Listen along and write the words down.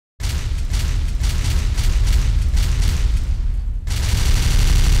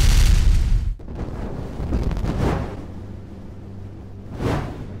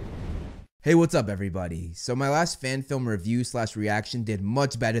Hey, what's up everybody? So my last fan film review slash reaction did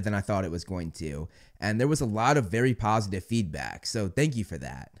much better than I thought it was going to, and there was a lot of very positive feedback, so thank you for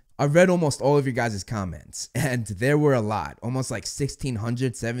that. I've read almost all of your guys' comments, and there were a lot, almost like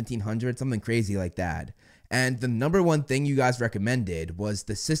 1,600, 1,700, something crazy like that. And the number one thing you guys recommended was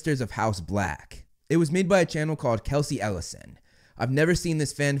The Sisters of House Black. It was made by a channel called Kelsey Ellison. I've never seen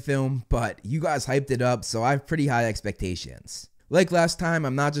this fan film, but you guys hyped it up, so I have pretty high expectations. Like last time,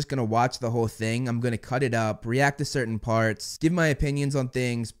 I'm not just going to watch the whole thing, I'm going to cut it up, react to certain parts, give my opinions on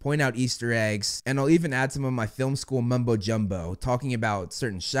things, point out Easter eggs, and I'll even add some of my film school mumbo jumbo, talking about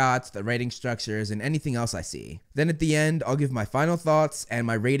certain shots, the writing structures, and anything else I see. Then at the end, I'll give my final thoughts and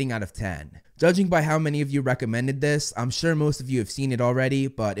my rating out of 10. Judging by how many of you recommended this, I'm sure most of you have seen it already,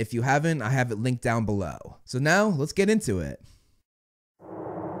 but if you haven't, I have it linked down below. So now, let's get into it.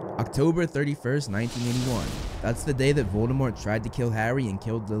 October 31st, 1981. That's the day that Voldemort tried to kill Harry and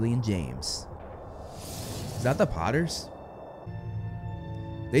killed Lily and James. Is that the Potters?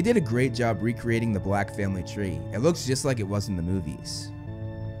 They did a great job recreating the Black family tree. It looks just like it was in the movies.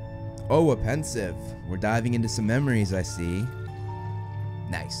 Oh, a pensive. We're diving into some memories, I see.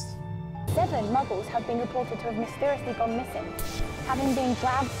 Nice. 7 muggles have been reported to have mysteriously gone missing, having been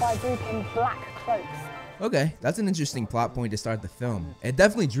grabbed by a group in black cloaks. Okay, that's an interesting plot point to start the film. It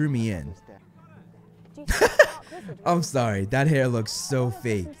definitely drew me in. I'm sorry, that hair looks so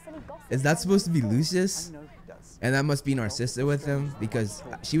fake. Is that supposed to be Lucius? And that must be Narcissa with him, because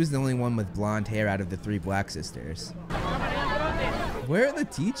she was the only one with blonde hair out of the 3 Black sisters. Where are the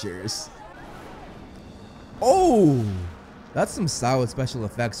teachers? Oh, that's some solid special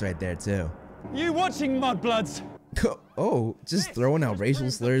effects right there too. You watching, Mudbloods? Oh, just throwing out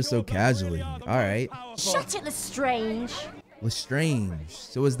racial slurs so casually. Alright. Shut it, Lestrange! Lestrange.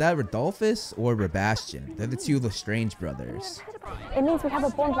 So is that Rodolphus or Sebastian? They're the 2 Lestrange brothers. It means we have a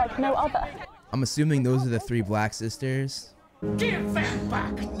bond like no other. I'm assuming those are the 3 Black sisters. Give them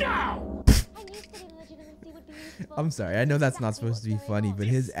back now! I'm sorry, I know that's not supposed to be funny, but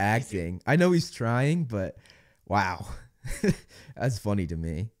his acting. I know he's trying, but wow. That's funny to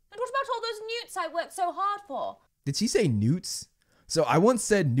me. And what about all those newts I worked so hard for? Did she say newts? So I once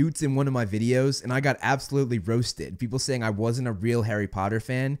said newts in one of my videos and I got absolutely roasted. People saying I wasn't a real Harry Potter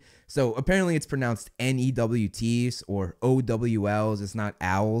fan. So apparently it's pronounced N-E-W-Ts or O-W-Ls. It's not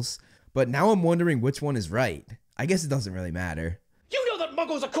owls. But now I'm wondering which one is right. I guess it doesn't really matter. You know that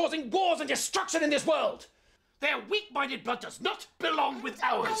muggles are causing wars and destruction in this world! Their weak-minded blood does not belong with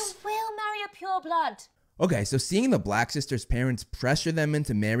ours! I will marry a pureblood. Okay, so seeing the Black sisters' parents pressure them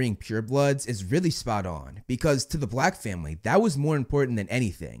into marrying purebloods is really spot on, because to the Black family, that was more important than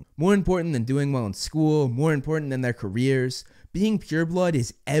anything. More important than doing well in school, more important than their careers. Being pureblood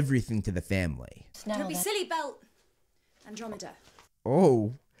is everything to the family. Don't be silly, Belt. Andromeda.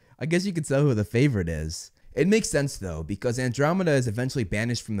 Oh, I guess you could tell who the favorite is. It makes sense though, because Andromeda is eventually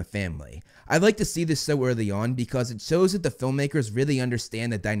banished from the family. I'd like to see this so early on because it shows that the filmmakers really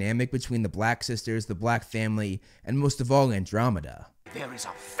understand the dynamic between the Black sisters, the Black family, and most of all Andromeda. There is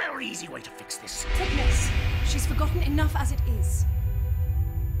a very easy way to fix this. Goodness, she's forgotten enough as it is.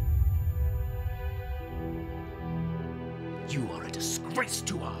 You are a disgrace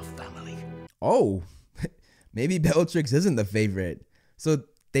to our family. Oh, maybe Bellatrix isn't the favorite. So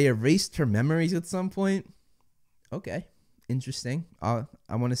they erased her memories at some point? Okay, interesting. I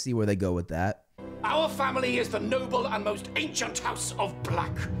want to see where they go with that. Our family is the noble and most ancient house of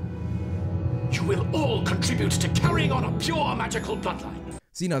Black. You will all contribute to carrying on a pure magical bloodline.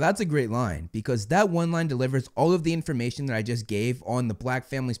 See, now that's a great line, because that one line delivers all of the information that I just gave on the Black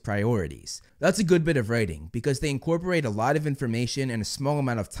family's priorities. That's a good bit of writing, because they incorporate a lot of information in a small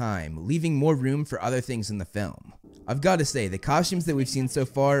amount of time, leaving more room for other things in the film. I've got to say, the costumes that we've seen so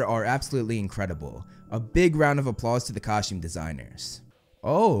far are absolutely incredible. A big round of applause to the costume designers.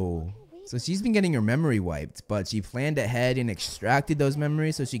 Oh, so she's been getting her memory wiped, but she planned ahead and extracted those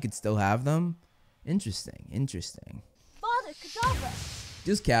memories so she could still have them? Interesting, interesting. Father, Kadabra!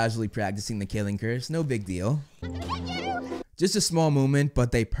 Just casually practicing the killing curse, no big deal. Just a small moment,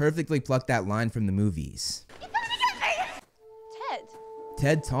 but they perfectly plucked that line from the movies. Ted!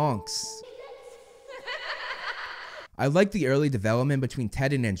 Ted Tonks. I like the early development between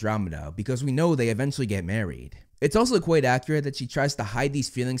Ted and Andromeda because we know they eventually get married. It's also quite accurate that she tries to hide these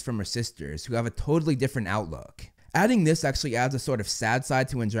feelings from her sisters who have a totally different outlook. Adding this actually adds a sort of sad side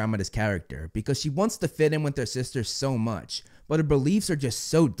to Andromeda's character because she wants to fit in with her sisters so much, but her beliefs are just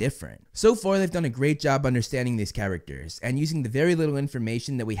so different. So far they've done a great job understanding these characters and using the very little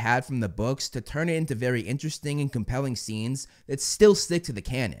information that we had from the books to turn it into very interesting and compelling scenes that still stick to the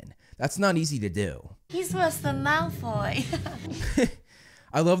canon. That's not easy to do. He's worse than Malfoy.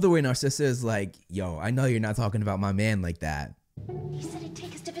 I love the way Narcissa is like, yo, I know you're not talking about my man like that. He said he'd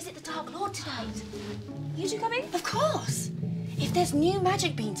take us to visit the Dark Lord tonight. You two coming? Of course. If there's new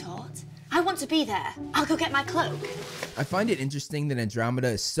magic being taught, I want to be there. I'll go get my cloak. I find it interesting that Andromeda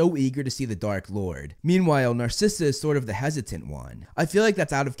is so eager to see the Dark Lord. Meanwhile, Narcissa is sort of the hesitant one. I feel like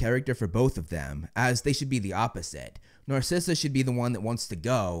that's out of character for both of them, as they should be the opposite. Narcissa should be the one that wants to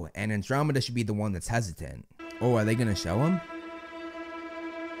go, and Andromeda should be the one that's hesitant. Oh, are they gonna show him?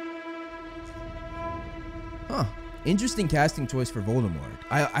 Huh. Interesting casting choice for Voldemort.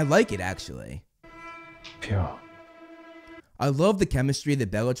 I like it, actually. Pure. I love the chemistry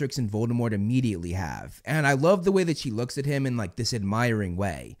that Bellatrix and Voldemort immediately have, and I love the way that she looks at him in like this admiring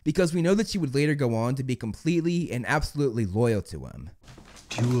way, because we know that she would later go on to be completely and absolutely loyal to him.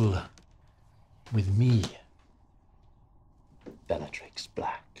 Duel with me, Bellatrix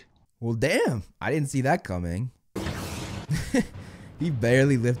Black. Well, damn, I didn't see that coming. He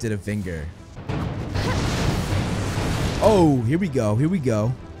barely lifted a finger. Oh, here we go, here we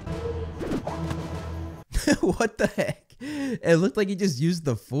go. What the heck? It looked like he just used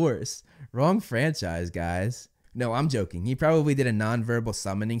the Force. Wrong franchise, guys. No, I'm joking. He probably did a non-verbal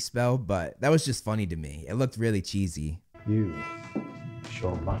summoning spell, but that was just funny to me. It looked really cheesy. You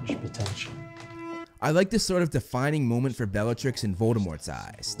show much potential. I like this sort of defining moment for Bellatrix in Voldemort's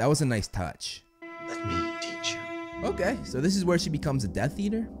eyes. That was a nice touch. Let me teach you. Okay, so this is where she becomes a Death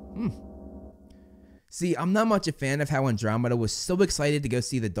Eater? See, I'm not much a fan of how Andromeda was so excited to go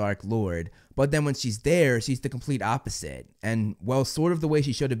see the Dark Lord, but then when she's there, she's the complete opposite, and, well, sort of the way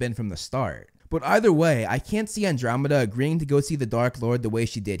she should have been from the start. But either way, I can't see Andromeda agreeing to go see the Dark Lord the way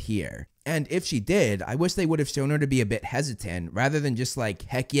she did here. And if she did, I wish they would have shown her to be a bit hesitant, rather than just like,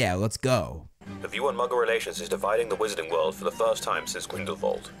 heck yeah, let's go. The view on Muggle relations is dividing the Wizarding World for the first time since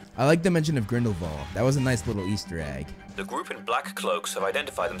Grindelwald. I like the mention of Grindelwald. That was a nice little Easter egg. The group in black cloaks have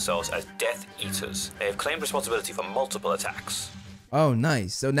identified themselves as Death Eaters. They have claimed responsibility for multiple attacks. Oh,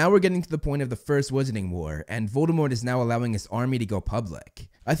 nice. So now we're getting to the point of the First Wizarding War, and Voldemort is now allowing his army to go public.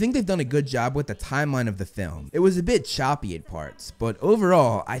 I think they've done a good job with the timeline of the film. It was a bit choppy at parts, but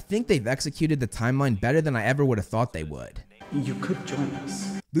overall, I think they've executed the timeline better than I ever would have thought they would. You could join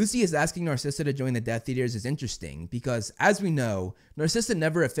us. Lucy is asking Narcissa to join the Death Eaters is interesting because, as we know, Narcissa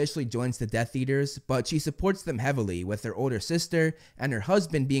never officially joins the Death Eaters, but she supports them heavily with her older sister and her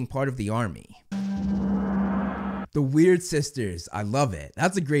husband being part of the army. The Weird Sisters, I love it.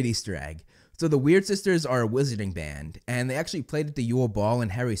 That's a great Easter egg. So the Weird Sisters are a wizarding band, and they actually played at the Yule Ball in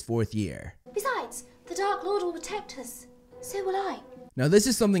Harry's 4th year. Besides, the Dark Lord will protect us. So will I. Now this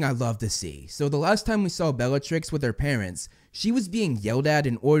is something I love to see. So the last time we saw Bellatrix with her parents, she was being yelled at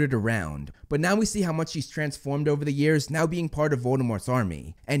and ordered around, but now we see how much she's transformed over the years, now being part of Voldemort's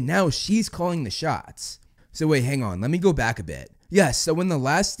army, and now she's calling the shots. So wait, hang on, let me go back a bit. Yes, so in the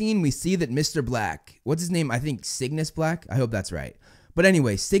last scene, we see that Mr. Black, what's his name? I think Cygnus Black? I hope that's right. But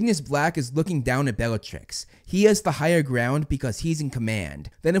anyway, Cygnus Black is looking down at Bellatrix. He has the higher ground because he's in command.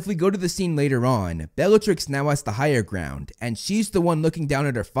 Then if we go to the scene later on, Bellatrix now has the higher ground, and she's the one looking down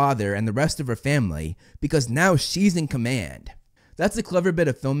at her father and the rest of her family because now she's in command. That's a clever bit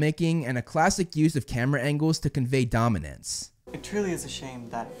of filmmaking and a classic use of camera angles to convey dominance. It truly is a shame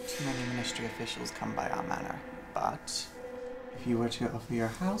that too many ministry officials come by our manor, but if you were to offer your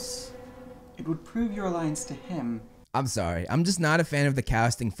house, it would prove your alliance to him. I'm sorry, I'm just not a fan of the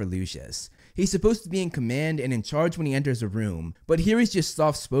casting for Lucius. He's supposed to be in command and in charge when he enters a room, but here he's just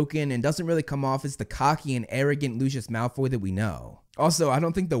soft-spoken and doesn't really come off as the cocky and arrogant Lucius Malfoy that we know. Also, I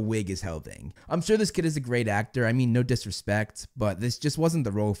don't think the wig is helping. I'm sure this kid is a great actor, I mean no disrespect, but this just wasn't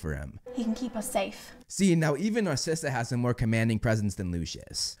the role for him. He can keep us safe. See, now even Narcissa has a more commanding presence than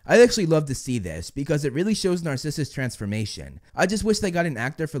Lucius. I'd actually love to see this because it really shows Narcissa's transformation. I just wish they got an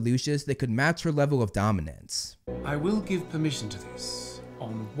actor for Lucius that could match her level of dominance. I will give permission to this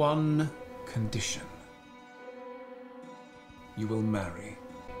on one condition. You will marry.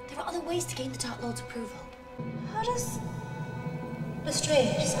 There are other ways to gain the Dark Lord's approval. How does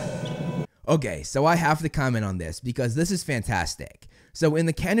Lestrange sound? Okay, so I have to comment on this because this is fantastic. So in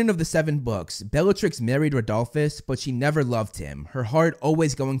the canon of the 7 books, Bellatrix married Rodolphus, but she never loved him, her heart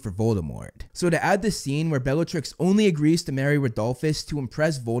always going for Voldemort. So to add this scene where Bellatrix only agrees to marry Rodolphus to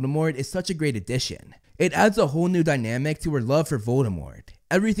impress Voldemort is such a great addition. It adds a whole new dynamic to her love for Voldemort.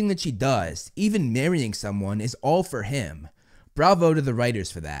 Everything that she does, even marrying someone, is all for him. Bravo to the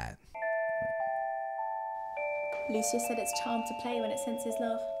writers for that. Lucius said it's charmed to play when it senses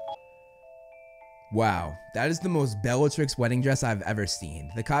love. Wow, that is the most Bellatrix wedding dress I've ever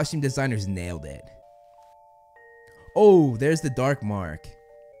seen. The costume designers nailed it. Oh, there's the dark mark.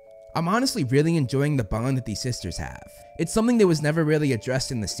 I'm honestly really enjoying the bond that these sisters have. It's something that was never really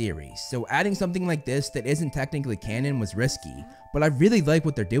addressed in the series, so adding something like this that isn't technically canon was risky, but I really like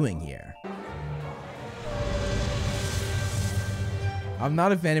what they're doing here. I'm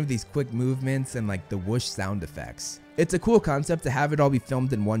not a fan of these quick movements and like the whoosh sound effects. It's a cool concept to have it all be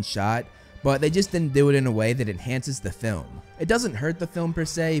filmed in one shot, but they just didn't do it in a way that enhances the film. It doesn't hurt the film per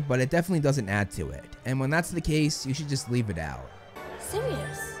se, but it definitely doesn't add to it, and when that's the case, you should just leave it out.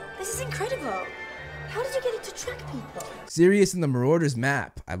 Serious? This is incredible. How did you get it to track people? Sirius and the Marauders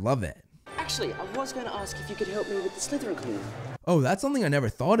map. I love it. Actually, I was going to ask if you could help me with the Slytherin clue. Oh, that's something I never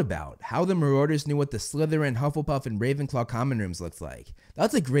thought about. How the Marauders knew what the Slytherin, Hufflepuff, and Ravenclaw common rooms looked like.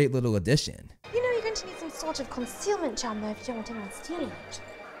 That's a great little addition. You know you're going to need some sort of concealment charm though if you don't want anyone stealing it.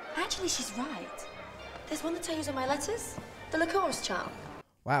 Actually, she's right. There's one that I use on my letters. The Lycoris charm.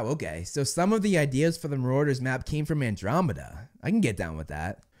 Wow, okay. So some of the ideas for the Marauders map came from Andromeda. I can get down with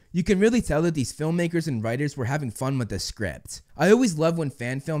that. You can really tell that these filmmakers and writers were having fun with this script. I always love when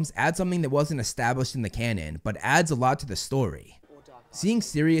fan films add something that wasn't established in the canon, but adds a lot to the story. Seeing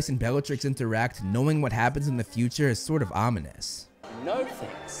Sirius and Bellatrix interact, knowing what happens in the future, is sort of ominous. No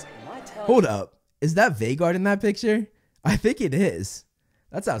thanks. Hold up, is that Vhagar in that picture? I think it is.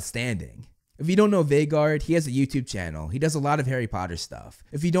 That's outstanding. If you don't know Vhagar, he has a YouTube channel. He does a lot of Harry Potter stuff.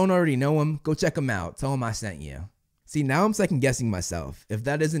 If you don't already know him, go check him out. Tell him I sent you. See, now I'm second guessing myself. If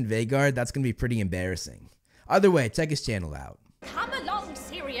that isn't Vhagar, that's gonna be pretty embarrassing. Either way, check his channel out. Come along,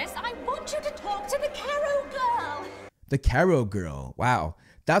 Sirius. I want you to talk to the Carrow girl. The Carrow girl. Wow.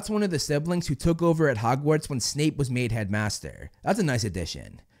 That's one of the siblings who took over at Hogwarts when Snape was made headmaster. That's a nice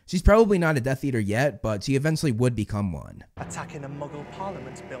addition. She's probably not a Death Eater yet, but she eventually would become one. Attacking a Muggle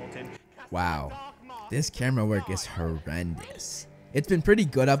Parliament building. Wow. This camera work is horrendous. It's been pretty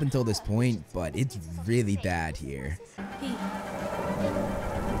good up until this point, but it's really bad here.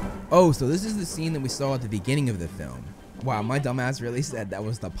 Oh, so this is the scene that we saw at the beginning of the film. Wow, my dumbass really said that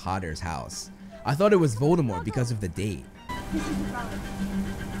was the Potter's house. I thought it was Voldemort because of the date. This isn't right.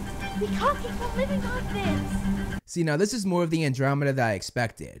 We can't keep on living like this. See, now this is more of the Andromeda that I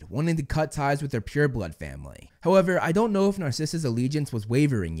expected, wanting to cut ties with her pureblood family. However, I don't know if Narcissa's allegiance was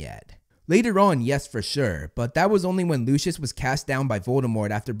wavering yet. Later on, yes for sure, but that was only when Lucius was cast down by Voldemort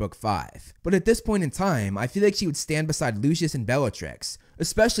after book 5. But at this point in time, I feel like she would stand beside Lucius and Bellatrix,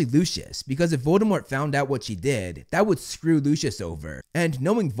 especially Lucius, because if Voldemort found out what she did, that would screw Lucius over. And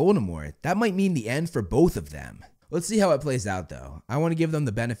knowing Voldemort, that might mean the end for both of them. Let's see how it plays out though. I want to give them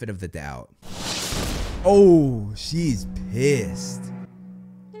the benefit of the doubt. Oh, she's pissed.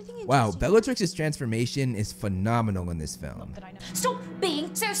 Wow, Bellatrix's transformation is phenomenal in this film. Stop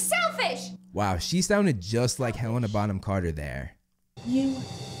being so selfish! Wow, she sounded just like Helena Bonham Carter there. You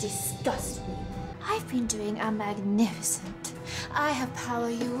disgust me. I've been doing a magnificent. I have power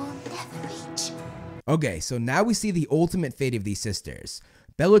you will never reach. Okay, so now we see the ultimate fate of these sisters.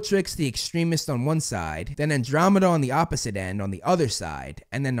 Bellatrix, the extremist on one side, then Andromeda on the opposite end on the other side,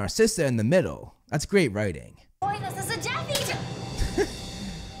 and then Narcissa in the middle. That's great writing. This is a Death Eater!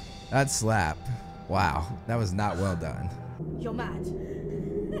 That slap. Wow, that was not well done. You're mad.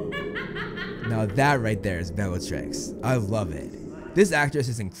 Now that right there is Bellatrix. I love it. This actress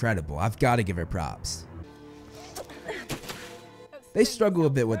is incredible. I've got to give her props. They struggle a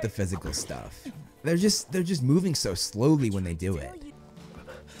bit with the physical stuff. They're just moving so slowly when they do it.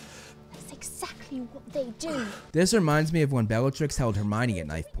 That's exactly what they do. This reminds me of when Bellatrix held Hermione at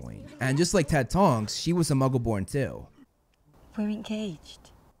knife point. And just like Ted Tonks, she was a Muggle-born too. We're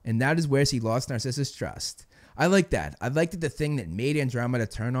engaged. And that is where she lost Narcissa's trust. I like that. I like that the thing that made Andromeda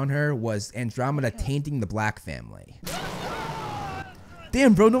turn on her was Andromeda tainting the Black family.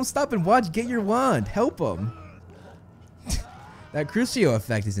 Damn, bro, don't stop and watch. Get your wand. Help him. That Crucio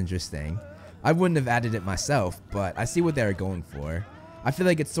effect is interesting. I wouldn't have added it myself, but I see what they were going for. I feel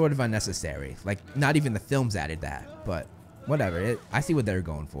like it's sort of unnecessary. Like, not even the films added that, but whatever. I see what they were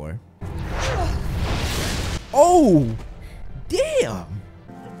going for. Oh! Damn!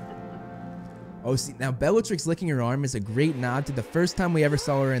 Oh, see, now Bellatrix licking her arm is a great nod to the first time we ever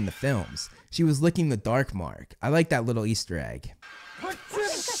saw her in the films. She was licking the Dark Mark. I like that little Easter egg.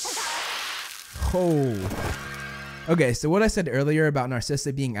 Oh. Okay, so what I said earlier about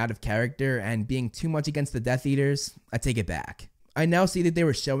Narcissa being out of character and being too much against the Death Eaters, I take it back. I now see that they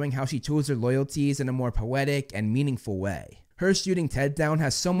were showing how she chose her loyalties in a more poetic and meaningful way. Her shooting Ted down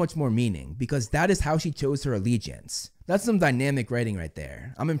has so much more meaning because that is how she chose her allegiance. That's some dynamic writing right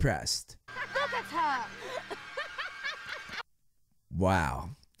there. I'm impressed. Look at her!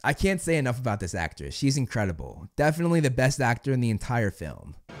 Wow. I can't say enough about this actress. She's incredible. Definitely the best actor in the entire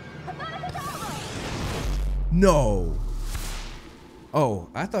film. No. Oh,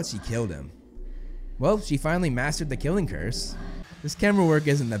 I thought she killed him. Well, she finally mastered the killing curse. This camera work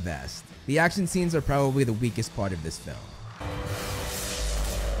isn't the best. The action scenes are probably the weakest part of this film.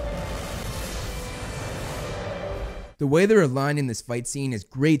 The way they're aligned in this fight scene is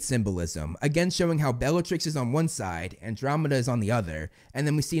great symbolism, again showing how Bellatrix is on one side, Andromeda is on the other, and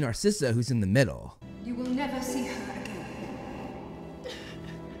then we see Narcissa who's in the middle. You will never see her again.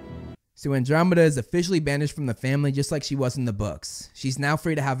 So Andromeda is officially banished from the family just like she was in the books. She's now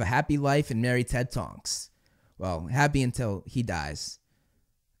free to have a happy life and marry Ted Tonks. Well, happy until he dies,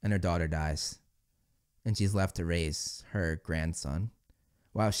 and her daughter dies, and she's left to raise her grandson.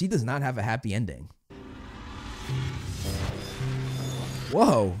 Wow, she does not have a happy ending.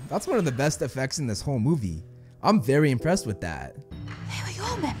 Whoa, that's one of the best effects in this whole movie. I'm very impressed with that. They were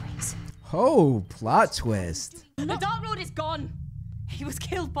your memories. Oh, plot twist. The Dark Lord is gone. He was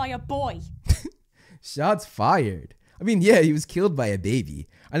killed by a boy. Shots fired. I mean, yeah, he was killed by a baby.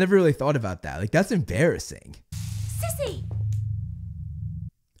 I never really thought about that. Like, that's embarrassing. Sissy!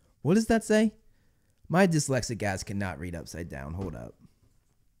 What does that say? My dyslexic ass cannot read upside down. Hold up.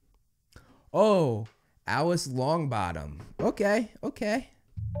 Oh, Alice Longbottom. Okay, okay.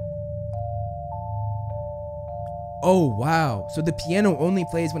 Oh, wow. So the piano only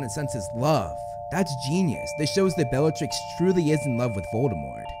plays when it senses love. That's genius. This shows that Bellatrix truly is in love with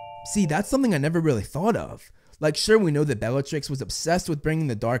Voldemort. See, that's something I never really thought of. Like, sure, we know that Bellatrix was obsessed with bringing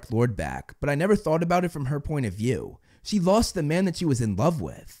the Dark Lord back, but I never thought about it from her point of view. She lost the man that she was in love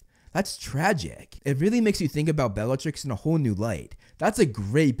with. That's tragic. It really makes you think about Bellatrix in a whole new light. That's a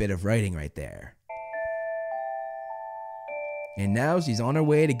great bit of writing right there. And now she's on her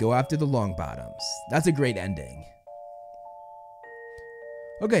way to go after the Longbottoms. That's a great ending.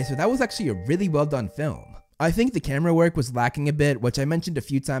 Okay, so that was actually a really well done film. I think the camera work was lacking a bit, which I mentioned a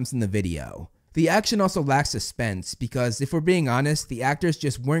few times in the video. The action also lacks suspense because, if we're being honest, the actors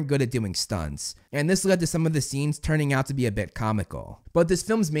just weren't good at doing stunts, and this led to some of the scenes turning out to be a bit comical. But this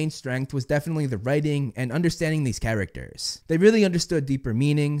film's main strength was definitely the writing and understanding these characters. They really understood deeper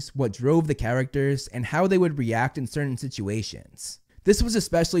meanings, what drove the characters, and how they would react in certain situations. This was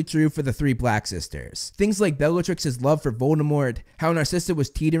especially true for the three Black sisters. Things like Bellatrix's love for Voldemort, how Narcissa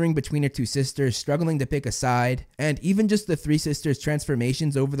was teetering between her two sisters, struggling to pick a side, and even just the three sisters'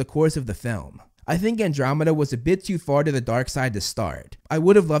 transformations over the course of the film. I think Andromeda was a bit too far to the dark side to start. I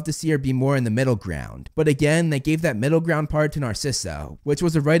would have loved to see her be more in the middle ground, but again, they gave that middle ground part to Narcissa, which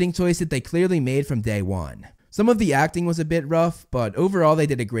was a writing choice that they clearly made from day one. Some of the acting was a bit rough, but overall they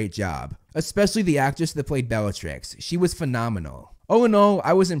did a great job, especially the actress that played Bellatrix. She was phenomenal. All in all,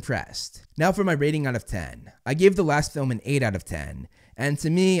 I was impressed. Now for my rating out of 10. I gave the last film an 8 out of 10, and to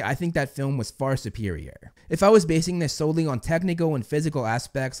me, I think that film was far superior. If I was basing this solely on technical and physical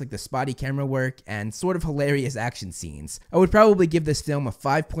aspects like the spotty camera work and sort of hilarious action scenes, I would probably give this film a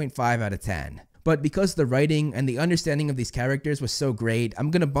 5.5 out of 10. But because the writing and the understanding of these characters was so great,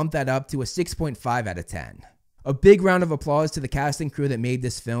 I'm gonna bump that up to a 6.5 out of 10. A big round of applause to the cast and crew that made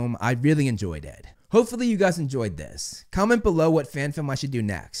this film. I really enjoyed it. Hopefully you guys enjoyed this. Comment below what fan film I should do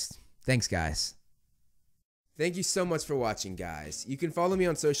next. Thanks, guys. Thank you so much for watching, guys. You can follow me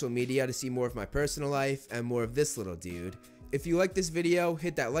on social media to see more of my personal life and more of this little dude. If you like this video,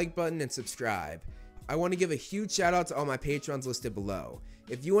 hit that like button and subscribe. I want to give a huge shout out to all my patrons listed below.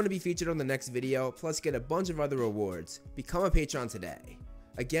 If you want to be featured on the next video, plus get a bunch of other rewards, become a patron today.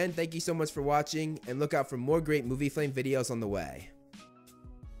 Again, thank you so much for watching, and look out for more great Movie Flame videos on the way.